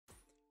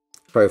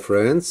Hi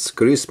friends,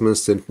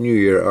 Christmas and New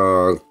Year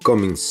are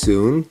coming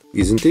soon,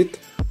 isn't it?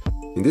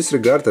 In this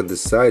regard, I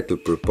decided to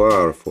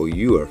prepare for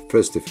your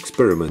festive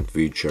experiment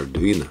with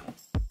Arduino.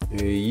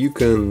 You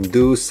can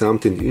do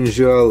something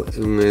unusual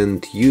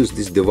and use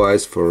this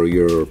device for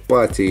your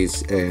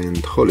parties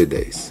and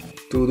holidays.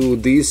 To do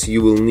this,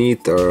 you will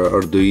need an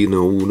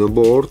Arduino Uno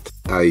board.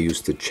 I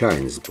used a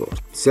Chinese board,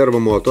 servo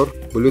motor,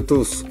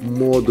 Bluetooth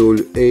module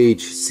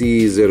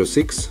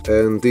HC06,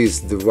 and this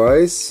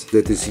device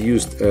that is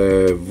used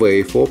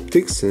wave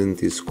optics and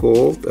is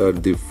called a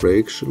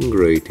diffraction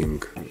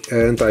grating.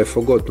 And I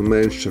forgot to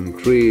mention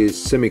 3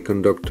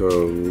 semiconductor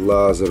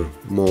laser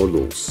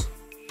modules.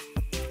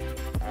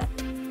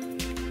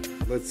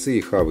 Let's see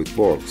how it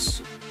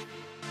works.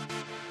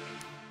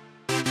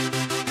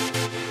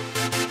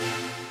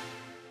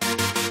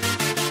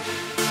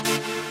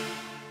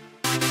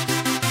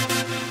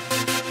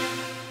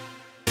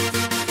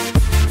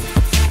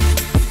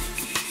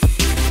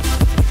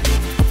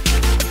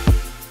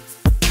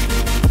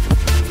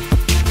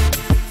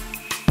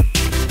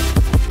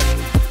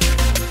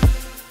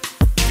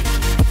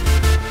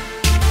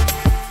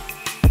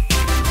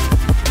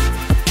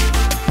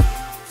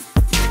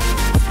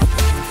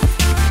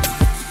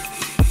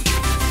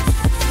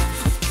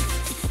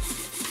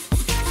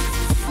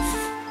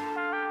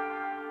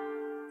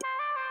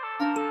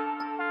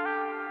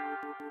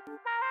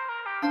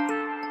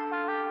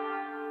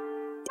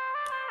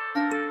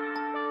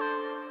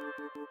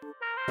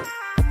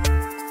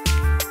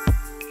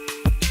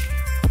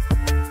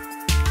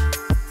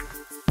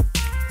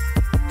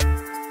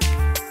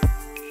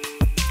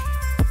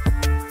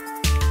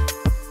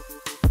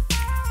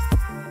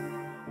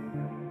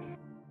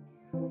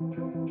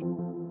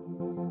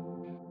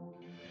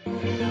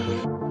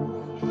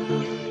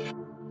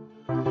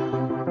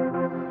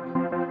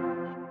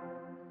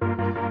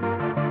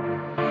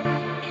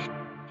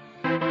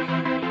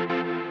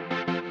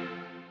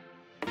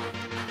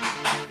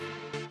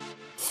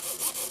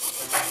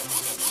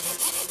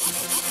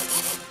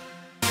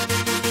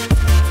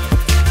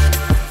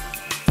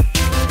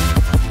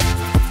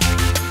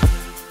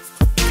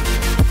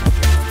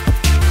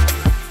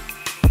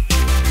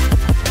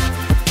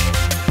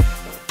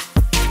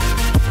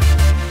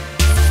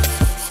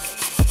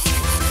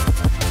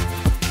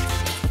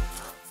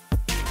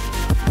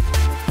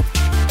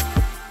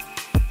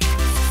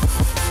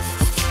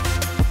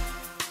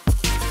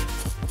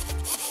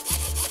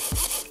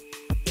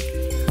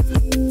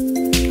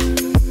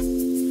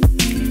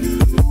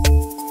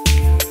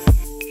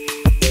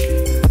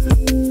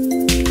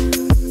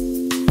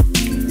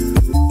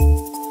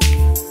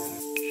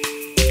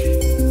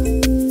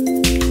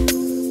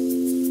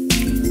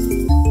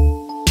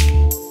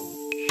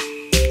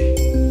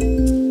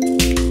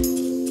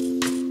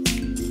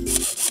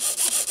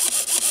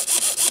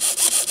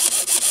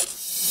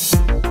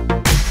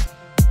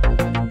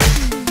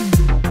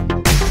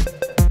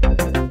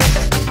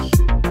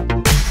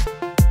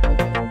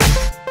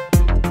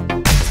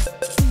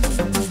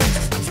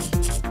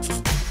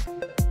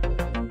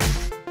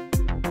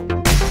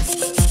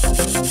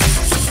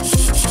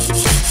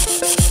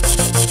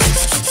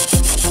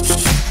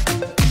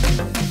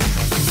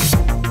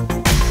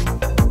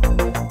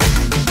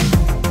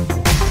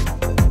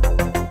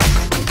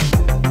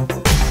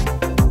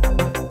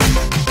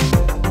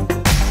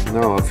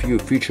 Now a few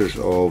features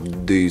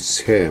of this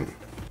scheme.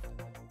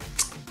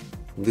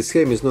 The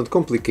scheme is not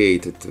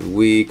complicated.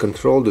 We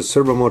control the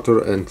servo motor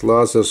and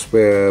lasers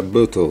via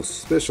Bluetooth.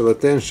 Special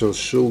attention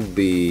should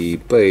be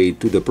paid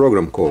to the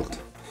program code.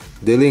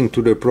 The link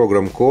to the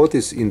program code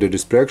is in the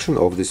description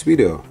of this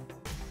video.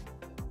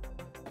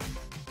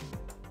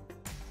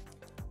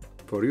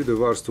 For your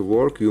device to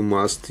work, you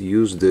must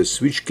use the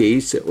switch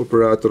case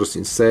operators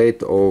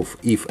inside of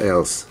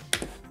if-else.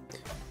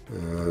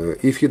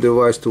 If your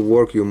device to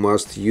work, you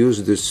must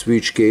use the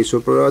switch case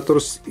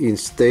operators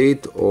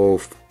instead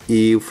of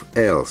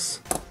if-else.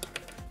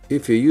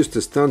 If you use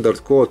the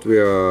standard code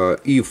via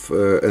if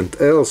and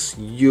else,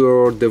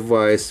 your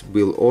device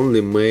will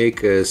only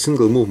make a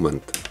single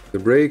movement. The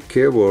break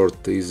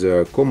keyword is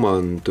a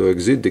command to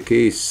exit the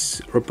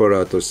case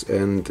operators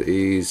and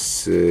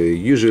is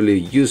usually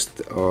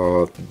used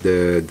at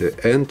the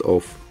end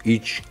of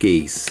each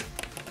case.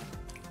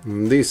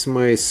 This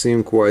may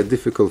seem quite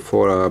difficult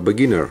for a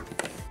beginner.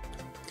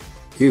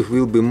 It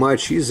will be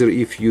much easier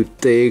if you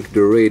take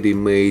the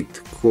ready-made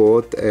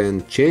code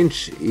and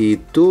change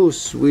it to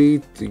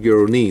suit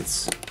your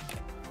needs.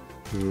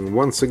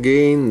 Once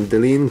again, the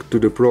link to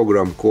the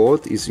program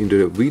code is in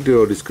the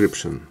video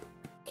description.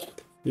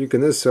 You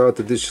can insert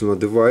additional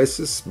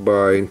devices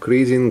by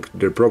increasing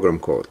the program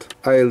code.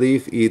 I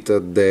leave it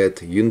at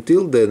that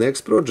until the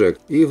next project.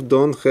 If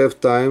don't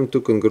have time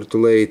to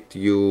congratulate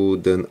you,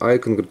 then I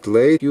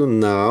congratulate you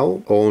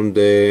now on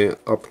the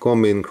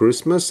upcoming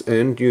Christmas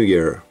and New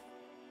Year.